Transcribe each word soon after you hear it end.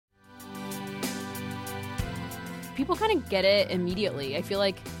people kind of get it immediately. I feel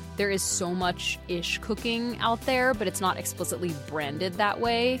like there is so much ish cooking out there, but it's not explicitly branded that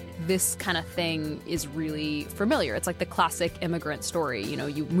way. This kind of thing is really familiar. It's like the classic immigrant story. You know,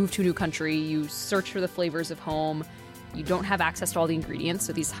 you move to a new country, you search for the flavors of home, you don't have access to all the ingredients,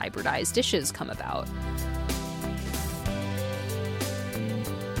 so these hybridized dishes come about.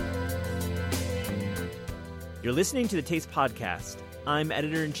 You're listening to the Taste Podcast. I'm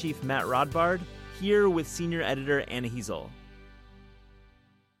Editor-in-Chief Matt Rodbard, here with Senior Editor Anna Hezel.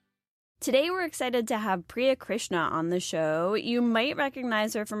 Today we're excited to have Priya Krishna on the show. You might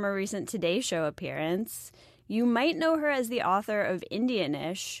recognize her from a recent Today Show appearance. You might know her as the author of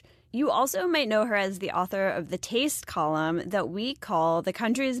Indianish. You also might know her as the author of the Taste column that we call the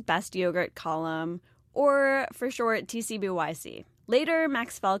country's best yogurt column, or for short, TCBYC. Later,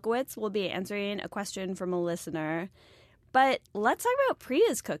 Max Falkowitz will be answering a question from a listener. But let's talk about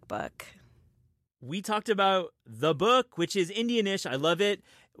Priya's cookbook. We talked about the book, which is Indianish. I love it.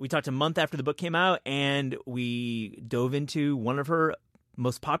 We talked a month after the book came out, and we dove into one of her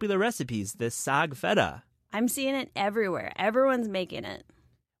most popular recipes, the sag feta. I'm seeing it everywhere. Everyone's making it.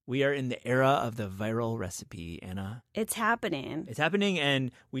 We are in the era of the viral recipe, Anna. It's happening. It's happening,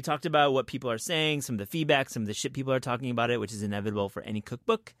 and we talked about what people are saying, some of the feedback, some of the shit people are talking about it, which is inevitable for any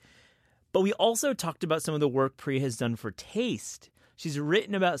cookbook. But we also talked about some of the work Priya has done for Taste. She's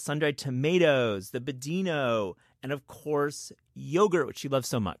written about sun-dried tomatoes, the Bodino, and of course, yogurt, which she loves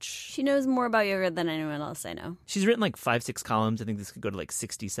so much. She knows more about yogurt than anyone else I know. She's written like 5-6 columns. I think this could go to like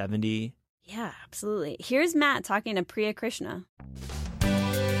 60, 70. Yeah, absolutely. Here's Matt talking to Priya Krishna.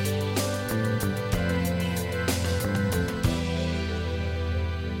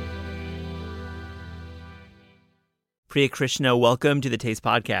 Priya Krishna, welcome to the Taste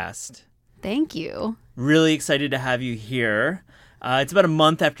Podcast. Thank you. Really excited to have you here. It's about a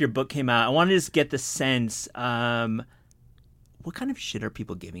month after your book came out. I wanted to just get the sense, what kind of shit are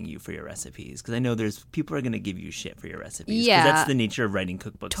people giving you for your recipes? Because I know people are going to give you shit for your recipes. Yeah. Because that's the nature of writing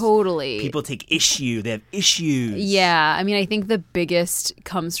cookbooks. Totally. People take issue. They have issues. Yeah. I mean, I think the biggest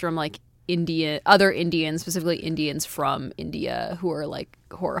comes from like other Indians, specifically Indians from India, who are like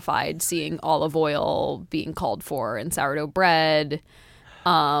horrified seeing olive oil being called for in sourdough bread.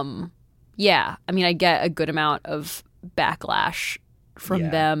 Yeah. I mean, I get a good amount of backlash from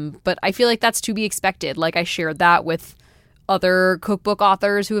them, but I feel like that's to be expected. Like I shared that with other cookbook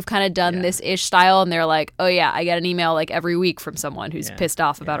authors who have kind of done this ish style, and they're like, oh yeah, I get an email like every week from someone who's pissed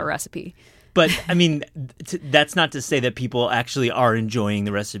off about a recipe. But I mean, that's not to say that people actually are enjoying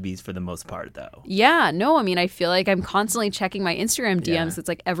the recipes for the most part, though. Yeah, no, I mean, I feel like I'm constantly checking my Instagram DMs. It's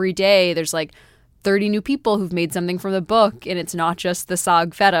like every day there's like 30 new people who've made something from the book, and it's not just the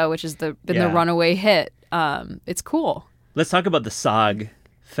sag feta, which has been the runaway hit. It's cool. Let's talk about the sag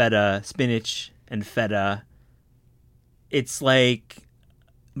feta, spinach and feta. It's like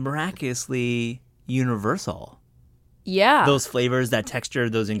miraculously universal. Yeah. Those flavors, that texture,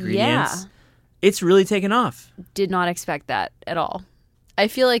 those ingredients. Yeah. It's really taken off. Did not expect that at all. I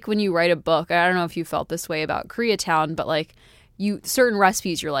feel like when you write a book, I don't know if you felt this way about Koreatown, but like certain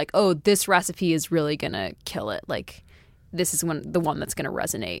recipes, you're like, oh, this recipe is really going to kill it. Like this is the one that's going to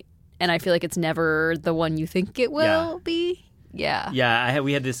resonate. And I feel like it's never the one you think it will be. Yeah. Yeah,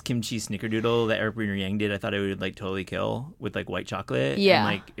 we had this kimchi snickerdoodle that Eric Briner Yang did. I thought it would like totally kill with like white chocolate. Yeah. And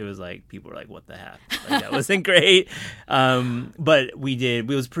like it was like people were like, what the heck? Like that wasn't great. But it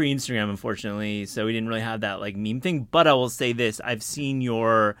was pre-Instagram, unfortunately, so we didn't really have that like meme thing. But I will say this, I've seen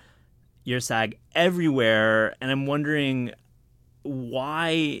your sag everywhere, and I'm wondering,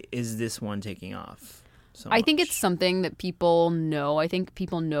 why is this one taking off? I think it's something that people know. I think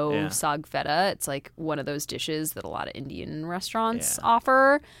people know sag feta. It's like one of those dishes that a lot of Indian restaurants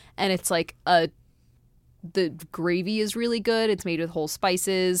offer. And it's like the gravy is really good. It's made with whole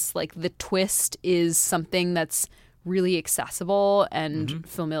spices. Like the twist is something that's really accessible and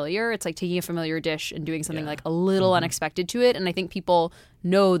familiar. It's like taking a familiar dish and doing something like a little unexpected to it. And I think people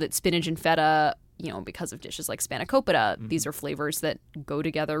know that spinach and feta, because of dishes like spanakopita, these are flavors that go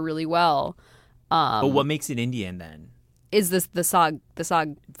together really well. But what makes it Indian then? Is this the sag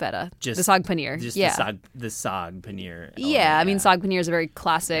feta, the sag paneer? Just the sag paneer. Yeah, I mean sag paneer is a very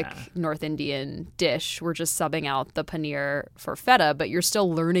classic North Indian dish. We're just subbing out the paneer for feta, but you're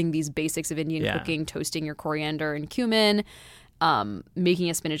still learning these basics of Indian cooking: toasting your coriander and cumin, making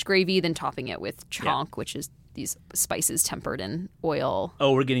a spinach gravy, then topping it with chonk, which is these spices tempered in oil.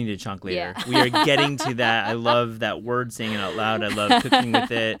 Oh, we're getting to chonk later. We are getting to that. I love that word, saying it out loud. I love cooking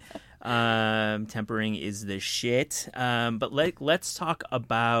with it. Tempering is the shit. But let's talk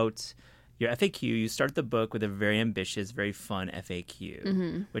about your FAQ. You start the book with a very ambitious, very fun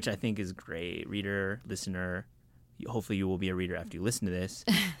FAQ, which I think is great. Reader, listener, hopefully you will be a reader after you listen to this,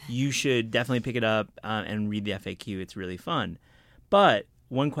 you should definitely pick it up and read the FAQ. It's really fun. But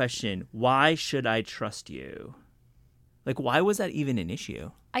one question, why should I trust you? Like, why was that even an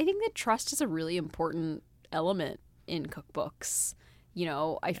issue? I think that trust is a really important element in cookbooks. You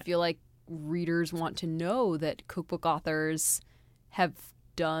know, I feel like readers want to know that cookbook authors have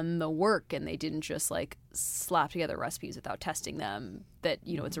done the work and they didn't just like slap together recipes without testing them, that,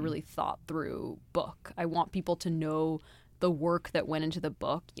 you know, it's a really thought through book. I want people to know the work that went into the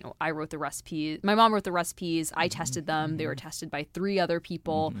book. You know, I wrote the recipes. My mom wrote the recipes. I tested them. They were tested by 3 other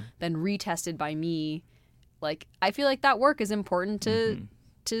people, then retested by me. Like, I feel like that work is important to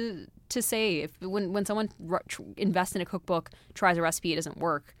say. If when someone invests in a cookbook, tries a recipe, it doesn't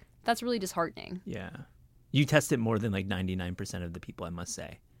work, that's really disheartening. Yeah. You test it more than like 99% of the people, I must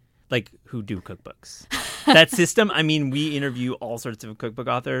say, like, who do cookbooks. That system, I mean, we interview all sorts of cookbook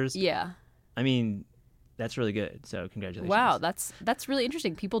authors. Yeah. I mean, that's really good. So congratulations. Wow, that's really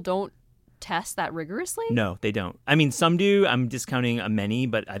interesting. People don't test that rigorously? No, they don't. I mean, some do. I'm discounting many,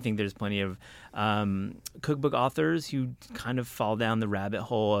 but I think there's plenty of cookbook authors who kind of fall down the rabbit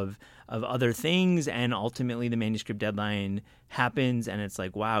hole of other things, and ultimately the manuscript deadline happens, and it's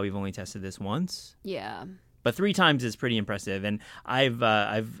like, wow, we've only tested this once. Yeah. But 3 times is pretty impressive, and I've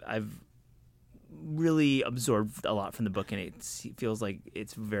really absorbed a lot from the book, and it feels like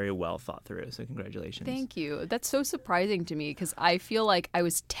it's very well thought through. So congratulations. Thank you. That's so surprising to me, because I feel like I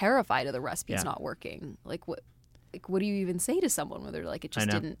was terrified of the recipes not working. Like what do you even say to someone whether like it just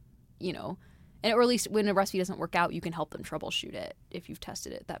didn't, you know? And or at least when a recipe doesn't work out, you can help them troubleshoot it if you've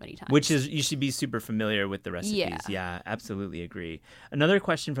tested it that many times. Which is, you should be super familiar with the recipes. Yeah, absolutely agree. Another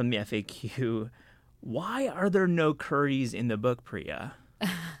question from the FAQ: why are there no curries in the book, Priya?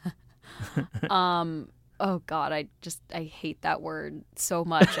 Oh God, I hate that word so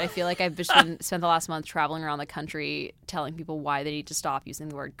much. I feel like I've just spent the last month traveling around the country telling people why they need to stop using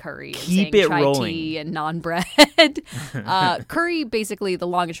the word curry and Keep saying it chai rolling. tea and naan bread. Curry, basically, the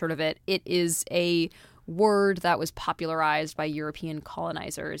long and short of it, it is a word that was popularized by European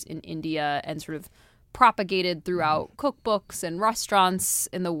colonizers in India and sort of propagated throughout cookbooks and restaurants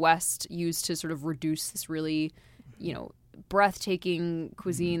in the West, used to sort of reduce this really, you know, breathtaking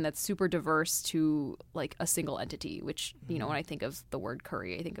cuisine that's super diverse to like a single entity, which, you know, when I think of the word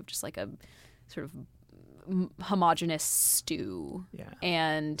curry, I think of just like a sort of homogenous stew. Yeah.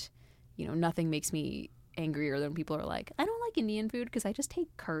 And, you know, nothing makes me angrier than people are like, I don't like Indian food because I just hate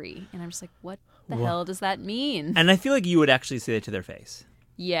curry. And I'm just like, what the hell does that mean? And I feel like you would actually say it to their face.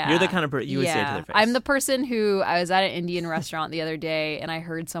 Yeah. You're the kind of person you would say it to their face. I'm the person who, I was at an Indian restaurant the other day and I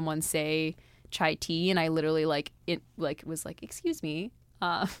heard someone say chai tea, and I literally was like, excuse me,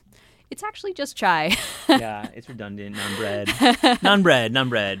 it's actually just chai. Yeah, it's redundant. Non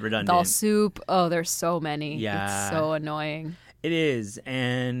bread, redundant. Dal soup. Oh, there's so many. Yeah. It's so annoying. It is.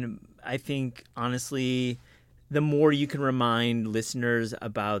 And I think, honestly, the more you can remind listeners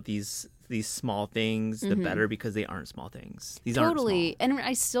about these small things, the better, because they aren't small things. These totally. aren't small. And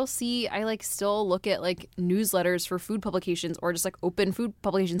I still look at like newsletters for food publications, or just like open food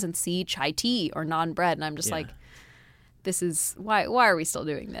publications and see chai tea or naan bread, and I'm just like, this is why are we still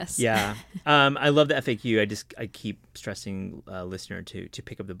doing this? Yeah. I love the FAQ. I keep stressing listener to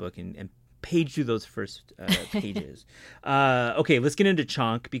pick up the book and page through those first pages. Okay, let's get into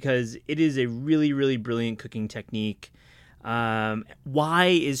chonk, because it is a really, really brilliant cooking technique. Why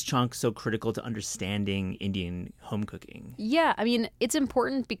is chonk so critical to understanding Indian home cooking? Yeah, I mean, it's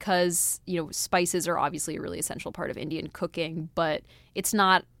important because, you know, spices are obviously a really essential part of Indian cooking, but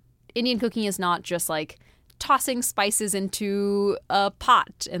Indian cooking is not just like tossing spices into a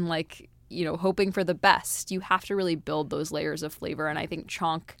pot and like, you know, hoping for the best. You have to really build those layers of flavor, and I think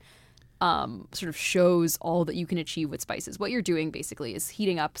chonk sort of shows all that you can achieve with spices. What you're doing basically is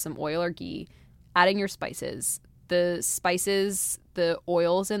heating up some oil or ghee, adding your spices. The spices, the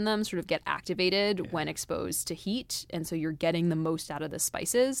oils in them sort of get activated when exposed to heat, and so you're getting the most out of the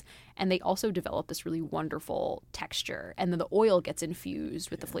spices, and they also develop this really wonderful texture, and then the oil gets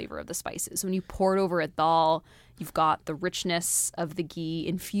infused with the flavor of the spices. So when you pour it over a dal, you've got the richness of the ghee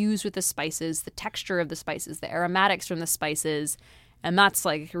infused with the spices, the texture of the spices, the aromatics from the spices, and that's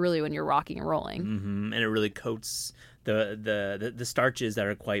like really when you're rocking and rolling. And it really coats the starches that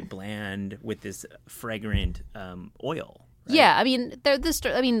are quite bland with this fragrant oil. Right? Yeah, I mean,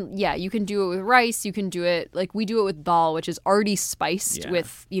 you can do it with rice. You can do it like we do it with dal, which is already spiced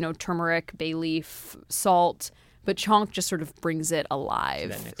with, you know, turmeric, bay leaf, salt, But chonk just sort of brings it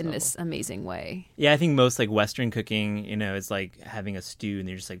alive in this amazing way. Yeah, I think most like Western cooking, is like having a stew and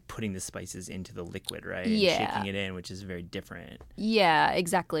they're just like putting the spices into the liquid, right? Yeah. And shaking it in, which is very different. Yeah,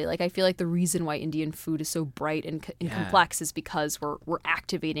 exactly. Like I feel like the reason why Indian food is so bright and complex is because we're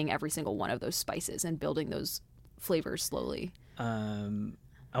activating every single one of those spices and building those flavors slowly.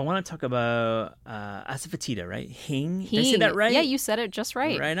 I want to talk about asafoetida, right? Hing. Did I say that right? Yeah, you said it just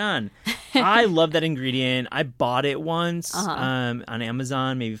right. Right on. I love that ingredient. I bought it once on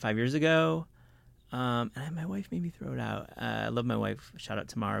Amazon maybe 5 years ago. And my wife made me throw it out. I love my wife. Shout out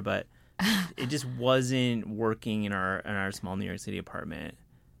Tamara. But it just wasn't working in our small New York City apartment.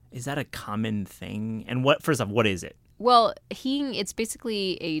 Is that a common thing? And first off, what is it? Well, hing, it's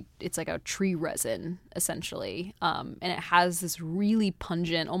basically it's like a tree resin, essentially. And it has this really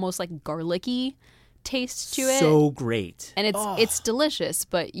pungent, almost like garlicky taste to it. So great. And it's delicious,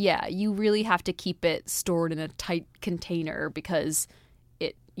 but yeah, you really have to keep it stored in a tight container because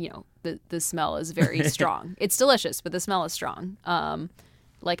it, the smell is very strong. It's delicious, but the smell is strong.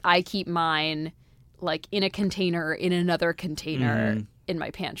 Like I keep mine like in a container in another container in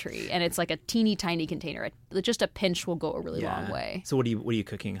my pantry, and it's like a teeny tiny container. Just a pinch will go a really long way. So what are you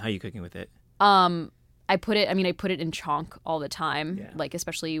cooking? How are you cooking with it? I put it in chonk all the time, like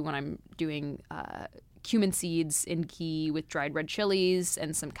especially when I'm doing cumin seeds in ghee with dried red chilies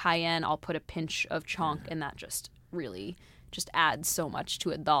and some cayenne. I'll put a pinch of chonk, and that just really just adds so much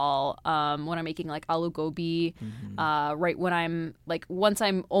to a dal. When I'm making like aloo gobi, right when I'm like once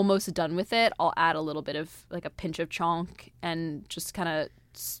I'm almost done with it, I'll add a little bit of like a pinch of chonk and just kind of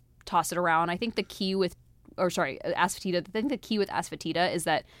toss it around. I think the key with asafoetida. I think the key with asafoetida is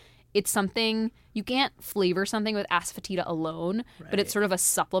that it's something you can't flavor something with asafoetida alone, but it's sort of a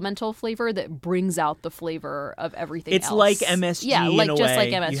supplemental flavor that brings out the flavor of everything else. It's like MSG in a just way. Like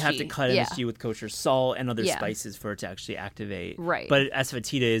MSG. You have to cut MSG with kosher salt and other spices for it to actually activate. Right. But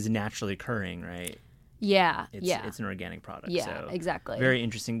asafoetida is naturally occurring, right? Yeah, It's an organic product. Yeah, so exactly. Very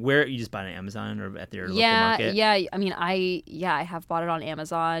interesting. Where you just buy it on Amazon or at your local market? Yeah. I mean, I have bought it on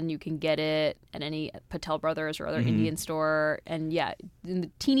Amazon. You can get it at any Patel Brothers or other Indian store. And in the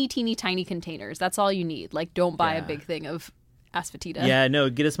teeny tiny containers. That's all you need. Like, don't buy a big thing of asafoetida. Yeah,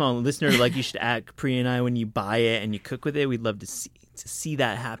 no, get a small listener. Like, you should ask Priya and I when you buy it and you cook with it. We'd love to see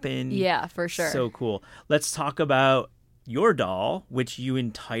that happen. Yeah, for sure. So cool. Let's talk about your dal, which you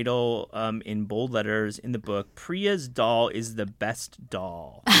entitle in bold letters in the book, Priya's Dal is the best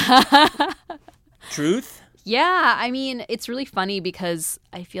dal. Truth? Yeah, I mean, it's really funny because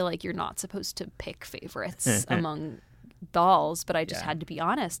I feel like you're not supposed to pick favorites among dals, but I just had to be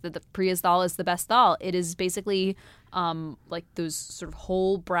honest that the Priya's dal is the best dal. It is basically like those sort of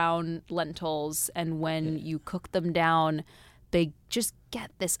whole brown lentils, and when you cook them down, they just get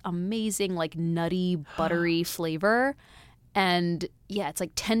this amazing, like, nutty, buttery flavor. And yeah, it's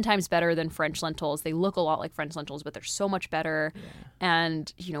like 10 times better than French lentils. They look a lot like French lentils, but they're so much better. Yeah.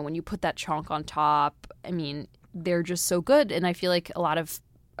 And, when you put that chonk on top, I mean, they're just so good. And I feel like a lot of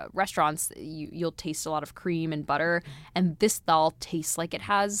restaurants, you'll taste a lot of cream and butter. And this dal tastes like it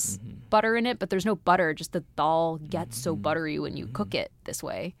has butter in it, but there's no butter. Just the dal gets so buttery when you cook it this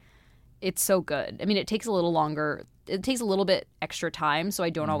way. It's so good. I mean, it takes a little longer. It takes a little bit extra time, so I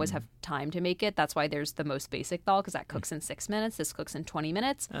don't always have time to make it. That's why there's the most basic dal, because that cooks in 6 minutes. This cooks in 20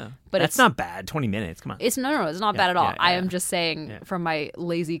 minutes. Oh. But that's not bad. 20 minutes. Come on. It's no, it's not bad at all. I am just saying from my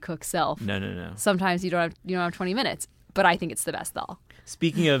lazy cook self. No. Sometimes you don't have 20 minutes, but I think it's the best dal.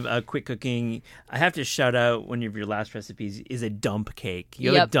 Speaking of quick cooking, I have to shout out one of your last recipes is a dump cake.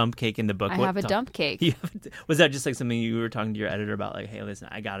 You have a dump cake in the book. I have a dump cake. Was that just like something you were talking to your editor about? Like, hey, listen,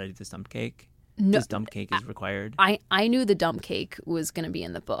 I gotta do this dump cake. No, this dump cake is required. I knew the dump cake was going to be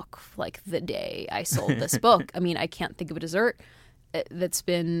in the book like the day I sold this book. I mean, I can't think of a dessert that's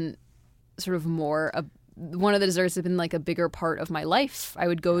been sort of one of the desserts that's been like a bigger part of my life. I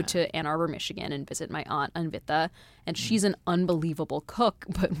would go to Ann Arbor, Michigan and visit my aunt Anvita, and she's an unbelievable cook.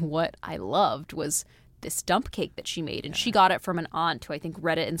 But what I loved was this dump cake that she made, and she got it from an aunt who I think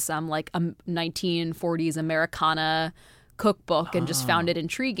read it in some like 1940s Americana cookbook and just found it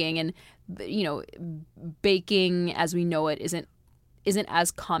intriguing. And baking as we know it isn't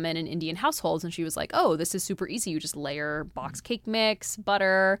as common in Indian households, and she was like, oh, this is super easy. You just layer box cake mix,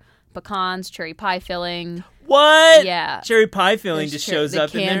 butter, pecans, cherry pie filling. What? Yeah. Cherry pie filling just shows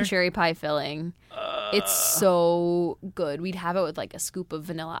up in there? Canned cherry pie filling. It's so good. We'd have it with like a scoop of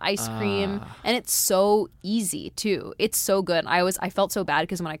vanilla ice cream, and it's so easy too. It's so good. I felt so bad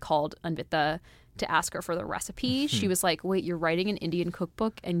because when I called Anvita to ask her for the recipe, she was like, wait, you're writing an Indian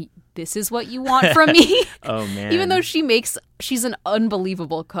cookbook and this is what you want from me? Oh man. Even though she's an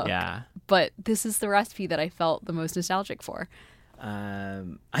unbelievable cook. Yeah. but this is the recipe that I felt the most nostalgic for.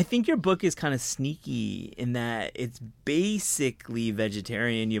 I think your book is kind of sneaky in that it's basically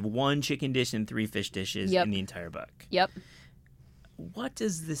vegetarian. You have 1 chicken dish and 3 fish dishes in the entire book. Yep. What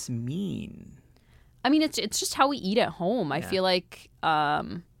does this mean? I mean, it's just how we eat at home. I feel like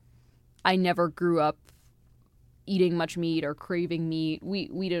I never grew up eating much meat or craving meat.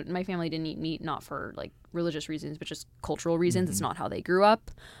 We didn't. My family didn't eat meat, not for like religious reasons, but just cultural reasons. It's not how they grew up.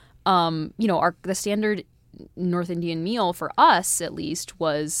 The standard North Indian meal for us, at least,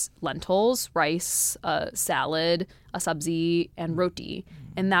 was lentils, rice, salad, a sabzi, and roti,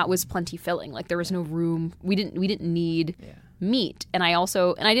 and that was plenty filling. Like there was no room. We didn't need meat, and I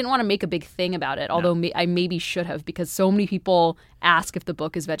didn't want to make a big thing about it. Although I maybe should have, because so many people ask if the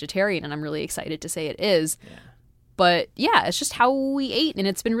book is vegetarian, and I'm really excited to say it is. Yeah. But yeah, it's just how we ate, and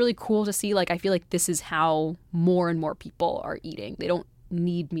it's been really cool to see. Like I feel like this is how more and more people are eating. They don't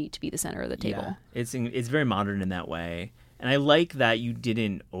need meat to be the center of the table. Yeah. It's very modern in that way, and I like that you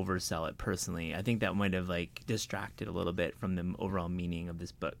didn't oversell it personally. I think that might have like distracted a little bit from the overall meaning of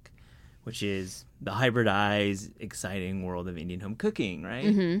this book, which is the hybridized, exciting world of Indian home cooking, right?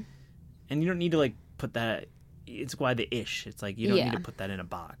 Mm-hmm. And you don't need to like put that. It's why the ish. It's like you don't need to put that in a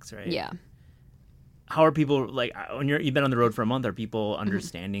box, right? Yeah. How are people, like, when you've been on the road for a month, are people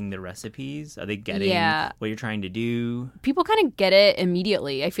understanding the recipes? Are they getting what you're trying to do? People kind of get it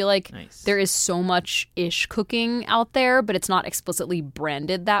immediately. I feel like there is so much ish cooking out there, but it's not explicitly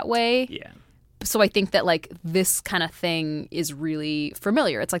branded that way. Yeah. So I think that, like, this kind of thing is really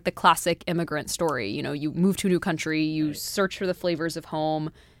familiar. It's like the classic immigrant story. You know, you move to a new country, you search for the flavors of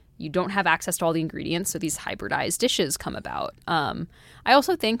home, you don't have access to all the ingredients, so these hybridized dishes come about. I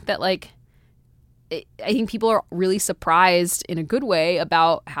also think that, like, I think people are really surprised in a good way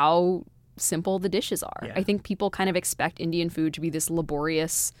about how simple the dishes are. Yeah. I think people kind of expect Indian food to be this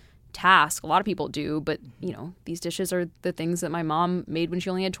laborious task. A lot of people do, but, you know, these dishes are the things that my mom made when she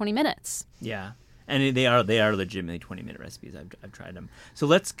only had 20 minutes. Yeah. And they are legitimately 20-minute recipes. I've tried them. So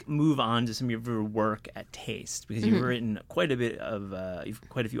let's move on to some of your work at Taste, because you've written quite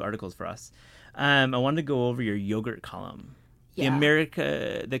a few articles for us. I wanted to go over your yogurt column. Yeah.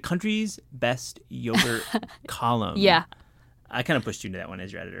 The country's best yogurt column. Yeah. I kind of pushed you into that one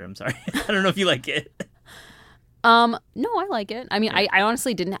as your editor. I'm sorry. I don't know if you like it. No, I like it. I mean, I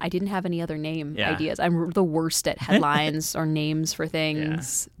honestly didn't have any other name ideas. I'm the worst at headlines or names for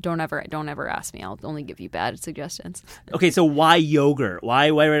things. Yeah. Don't ever ask me. I'll only give you bad suggestions. Okay, so why yogurt? Why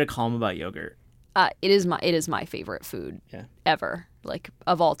write a column about yogurt? It is my favorite food ever, like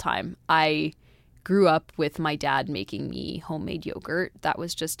of all time. I grew up with my dad making me homemade yogurt. That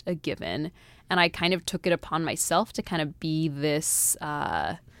was just a given. And I kind of took it upon myself to kind of be this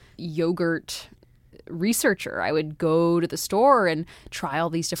yogurt researcher. I would go to the store and try all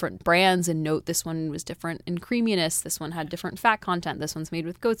these different brands and note this one was different in creaminess. This one had different fat content. This one's made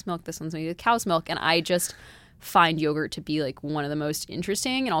with goat's milk. This one's made with cow's milk. And I just find yogurt to be like one of the most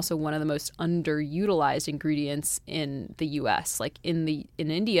interesting and also one of the most underutilized ingredients in the U.S. Like in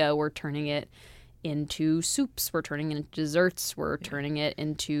India, we're turning it into soups, we're turning it into desserts, we're turning it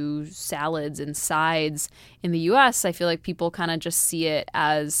into salads and sides. In the U.S., I feel like people kind of just see it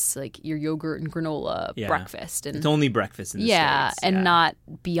as like your yogurt and granola breakfast, and it's only breakfast in the States. And not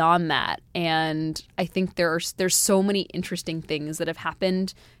beyond that. And I think there's so many interesting things that have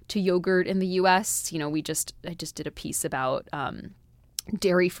happened to yogurt in the U.S. You know, I just did a piece about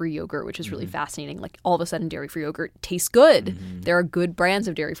dairy-free yogurt, which is really fascinating. Like all of a sudden dairy-free yogurt tastes good. There are good brands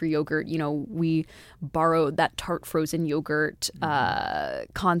of dairy-free yogurt. You know, we borrowed that tart frozen yogurt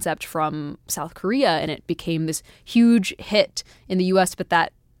concept from South Korea, and it became this huge hit in the US, but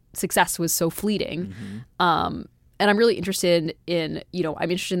that success was so fleeting. And I'm really interested in, you know,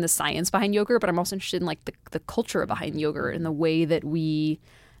 I'm interested in the science behind yogurt, but I'm also interested in like the culture behind yogurt and the way that we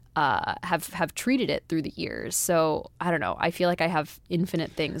have treated it through the years. So I don't know. I feel like I have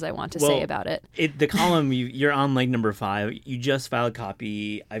infinite things I want to say about it. The column, you're on like number 5. You just filed a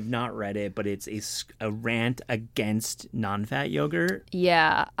copy. I've not read it, but it's a rant against non-fat yogurt.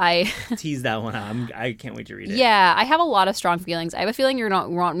 Yeah, tease that one out. I can't wait to read it. Yeah, I have a lot of strong feelings. I have a feeling you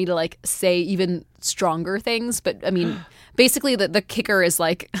want me to like say even stronger things, but I mean, basically the kicker is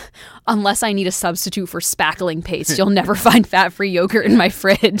like, unless I need a substitute for spackling paste, you'll never find fat-free yogurt in my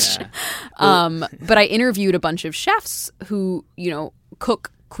fridge. Yeah. But I interviewed a bunch of chefs who, you know,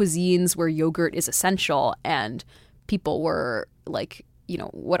 cook cuisines where yogurt is essential, and people were like, you know,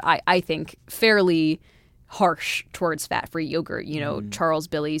 what I think fairly harsh towards fat-free yogurt. You know, Charles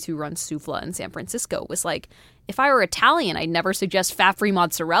Billies, who runs Soufla in San Francisco, was like, if I were Italian, I'd never suggest fat-free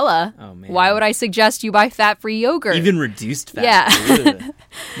mozzarella. Oh, man. Why would I suggest you buy fat-free yogurt? Even reduced fat. Yeah.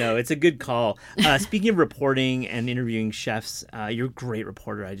 No, it's a good call. Speaking of reporting and interviewing chefs, you're a great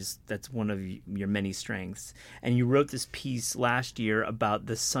reporter. That's one of your many strengths. And you wrote this piece last year about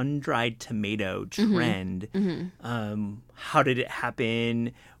the sun-dried tomato trend. Mm-hmm. How did it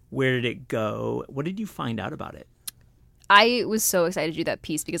happen? Where did it go? What did you find out about it? I was so excited to do that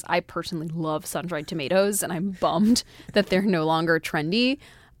piece because I personally love sun-dried tomatoes, and I'm bummed that they're no longer trendy.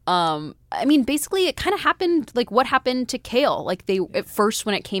 I mean, basically, it kind of happened like what happened to kale. Like at first,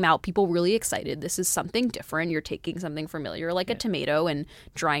 when it came out, people really excited. This is something different. You're taking something familiar like a tomato and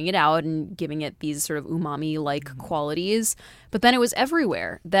drying it out and giving it these sort of umami-like qualities. But then it was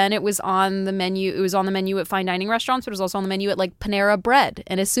everywhere. Then it was on the menu. It was on the menu at fine dining restaurants, but it was also on the menu at like Panera Bread.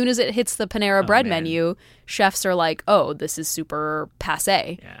 And as soon as it hits the Panera Bread menu, chefs are like, "Oh, this is super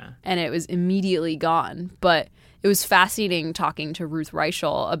passé," and it was immediately gone. But it was fascinating talking to Ruth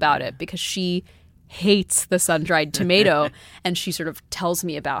Reichel about it because she hates the sun-dried tomato. And she sort of tells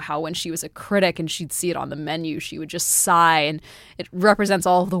me about how when she was a critic and she'd see it on the menu, she would just sigh. And it represents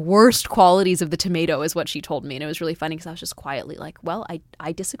all of the worst qualities of the tomato is what she told me. And it was really funny because I was just quietly like, well,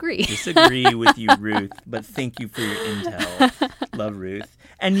 I disagree. Disagree with you, Ruth, but thank you for your intel. Love Ruth.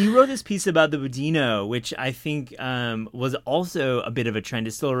 And you wrote this piece about the budino, which I think was also a bit of a trend.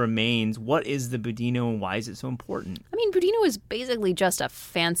 It still remains. What is the budino and why is it so important? I mean, budino is basically just a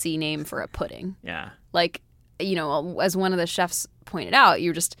fancy name for a pudding. Yeah. Like, you know, as one of the chefs pointed out,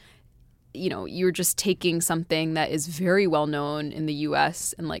 you're just taking something that is very well known in the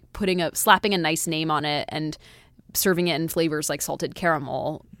U.S. and like slapping a nice name on it and serving it in flavors like salted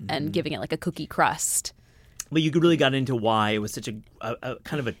caramel and giving it like a cookie crust. But you really got into why it was such a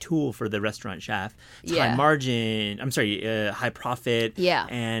kind of a tool for the restaurant chef. It's high margin. High profit. Yeah.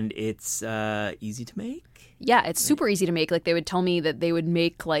 And it's easy to make. Yeah, it's super easy to make. Like they would tell me that they would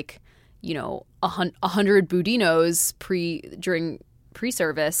make like, you know, 100 budinos during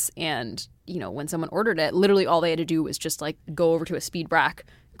pre-service, and you know when someone ordered it, literally all they had to do was just like go over to a speed rack,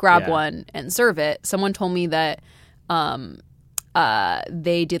 grab one, and serve it. Someone told me that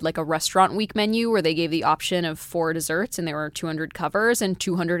they did like a restaurant week menu where they gave the option of 4 desserts, and there were 200 covers, and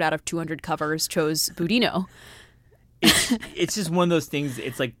 200 out of 200 covers chose budino. It's just one of those things.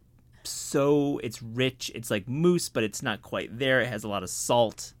 It's like it's rich. It's like mousse, but it's not quite there. It has a lot of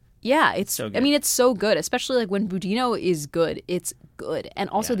salt. Yeah, it's so good. I mean, it's so good, especially like when budino is good, it's good. And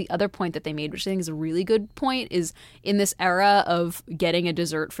also the other point that they made, which I think is a really good point, is in this era of getting a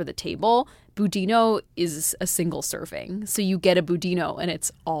dessert for the table, budino is a single serving. So you get a budino and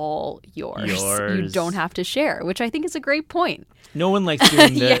it's all yours. You don't have to share, which I think is a great point. No one likes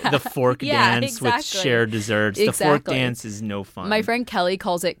doing the fork dance with shared desserts. Exactly. The fork dance is no fun. My friend Kelly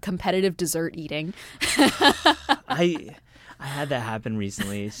calls it competitive dessert eating. I had that happen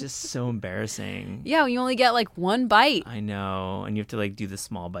recently. It's just so embarrassing. Yeah, you only get like one bite. I know. And you have to like do the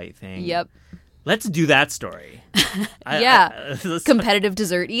small bite thing. Yep. Let's do that story. Competitive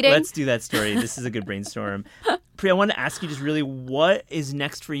dessert eating. Let's do that story. This is a good brainstorm. Priya, I want to ask you just really what is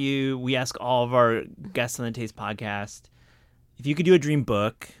next for you? We ask all of our guests on the Taste podcast, if you could do a dream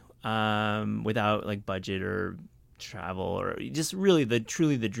book without like budget or travel or just really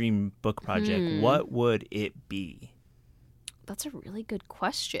truly the dream book project, what would it be? That's a really good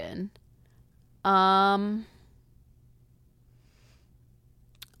question. Honestly,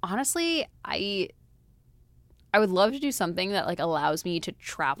 I would love to do something that like allows me to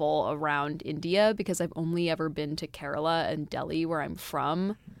travel around India because I've only ever been to Kerala and Delhi where I'm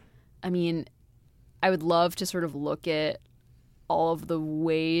from. I mean, I would love to sort of look at all of the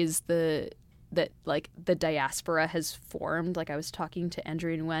ways that like the diaspora has formed. Like I was talking to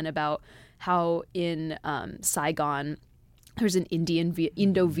Andrew Nguyen about how in Saigon there's an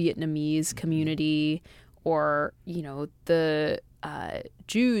Indo-Vietnamese community, or, you know, the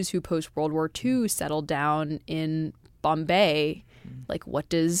Jews who post-World War II settled down in Bombay. Like, what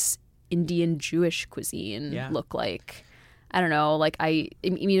does Indian Jewish cuisine look like? I don't know. Like, I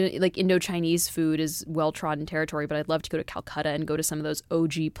mean, like, Indo-Chinese food is well-trodden territory, but I'd love to go to Calcutta and go to some of those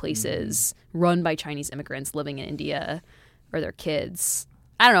OG places run by Chinese immigrants living in India or their kids.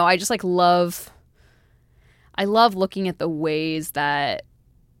 I don't know. I just, like, I love looking at the ways that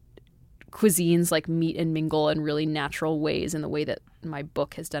cuisines like meet and mingle in really natural ways in the way that my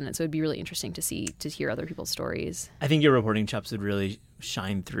book has done it. So it'd be really interesting to hear other people's stories. I think your reporting chops would really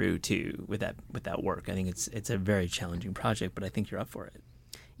shine through too with that work. I think it's a very challenging project, but I think you're up for it.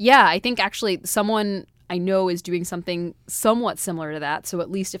 Yeah, I think actually someone I know is doing something somewhat similar to that. So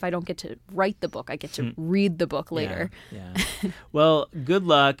at least if I don't get to write the book, I get to read the book later. Yeah. Well, good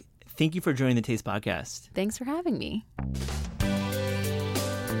luck. Thank you for joining the Taste Podcast. Thanks for having me.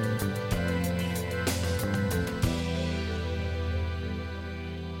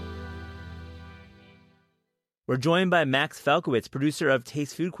 We're joined by Max Felkowitz, producer of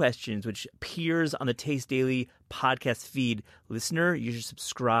Taste Food Questions, which appears on the Taste Daily podcast feed. Listener, you should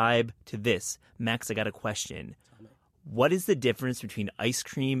subscribe to this. Max, I got a question. What is the difference between ice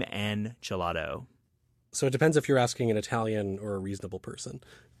cream and gelato? So it depends if you're asking an Italian or a reasonable person.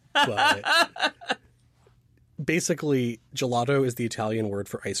 But basically, gelato is the Italian word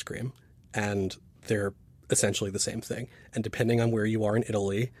for ice cream, and they're essentially the same thing. And depending on where you are in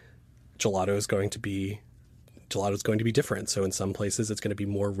Italy, gelato is going to be different. So in some places it's going to be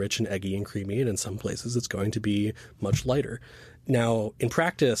more rich and eggy and creamy, and in some places it's going to be much lighter. Now, in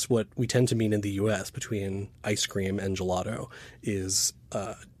practice, what we tend to mean in the US between ice cream and gelato is,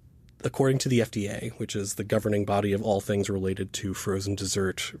 according to the FDA, which is the governing body of all things related to frozen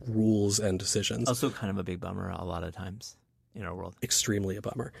dessert rules and decisions. Also kind of a big bummer a lot of times in our world. Extremely a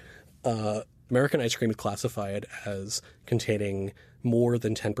bummer. American ice cream is classified as containing more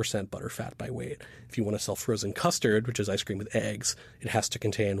than 10% butterfat by weight. If you want to sell frozen custard, which is ice cream with eggs, it has to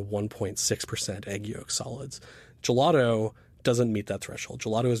contain 1.6% egg yolk solids. Gelato doesn't meet that threshold.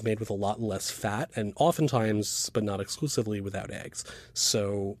 Gelato is made with a lot less fat and oftentimes, but not exclusively, without eggs.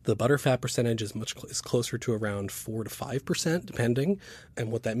 So the butterfat percentage is is closer to around 4 to 5%, depending.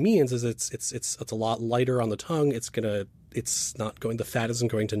 And what that means is it's a lot lighter on the tongue. The fat isn't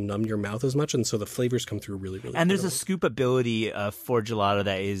going to numb your mouth as much, and so the flavors come through really, really. And clearly. there's a scoopability for gelato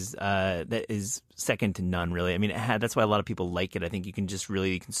that is second to none, really. I mean, that's why a lot of people like it. I think you can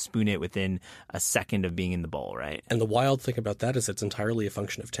spoon it within a second of being in the bowl, right? And the wild thing about that is it's entirely a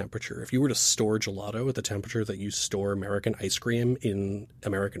function of temperature. If you were to store gelato at the temperature that you store American ice cream in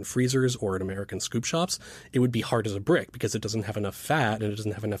American freezers or in American scoop shops, it would be hard as a brick because it doesn't have enough fat and it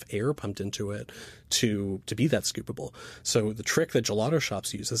doesn't have enough air pumped into it to be that scoopable. So the trick that gelato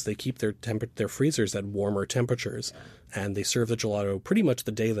shops use is they keep their freezers at warmer temperatures, and they serve the gelato pretty much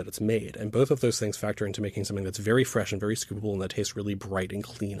the day that it's made. And both of those things factor into making something that's very fresh and very scoopable and that tastes really bright and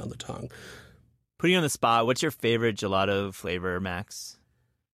clean on the tongue. Putting you on the spot, what's your favorite gelato flavor, Max?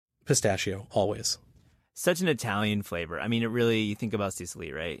 Pistachio, always. Such an Italian flavor. I mean, you think about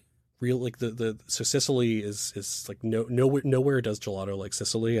Sicily, right? So Sicily is like nowhere does gelato like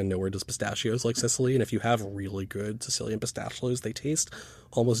Sicily, and nowhere does pistachios like Sicily. And if you have really good Sicilian pistachios, they taste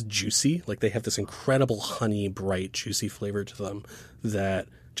almost juicy. Like they have this incredible honey, bright, juicy flavor to them that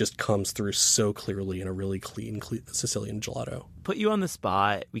just comes through so clearly in a really clean Sicilian gelato. Put you on the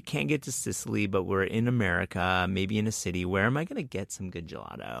spot. We can't get to Sicily, but we're in America, maybe in a city. Where am I going to get some good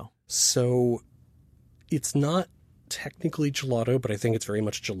gelato? So it's not technically gelato, but I think it's very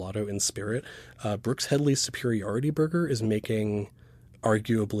much gelato in spirit. Brooks Headley's Superiority Burger is making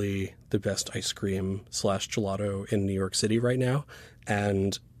arguably the best ice cream / gelato in New York City right now.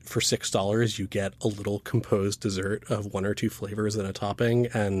 And for $6, you get a little composed dessert of 1 or 2 flavors and a topping,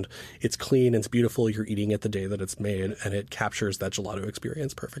 and it's clean, it's beautiful, you're eating it the day that it's made, and it captures that gelato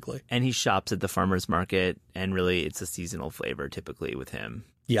experience perfectly. And he shops at the farmer's market, and really it's a seasonal flavor typically with him.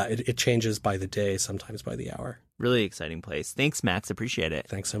 Yeah, it changes by the day, sometimes by the hour. Really exciting place. Thanks, Max. Appreciate it.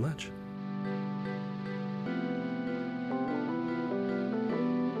 Thanks so much.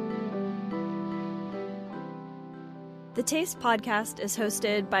 The Taste Podcast is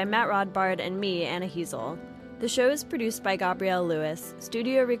hosted by Matt Rodbard and me, Anna Hezel. The show is produced by Gabrielle Lewis,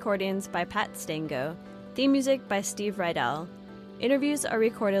 studio recordings by Pat Stango, theme music by Steve Rydell. Interviews are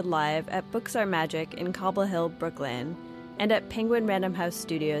recorded live at Books Are Magic in Cobble Hill, Brooklyn, and at Penguin Random House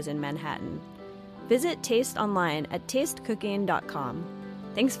Studios in Manhattan. Visit Taste online at tastecooking.com.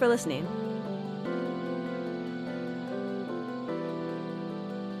 Thanks for listening.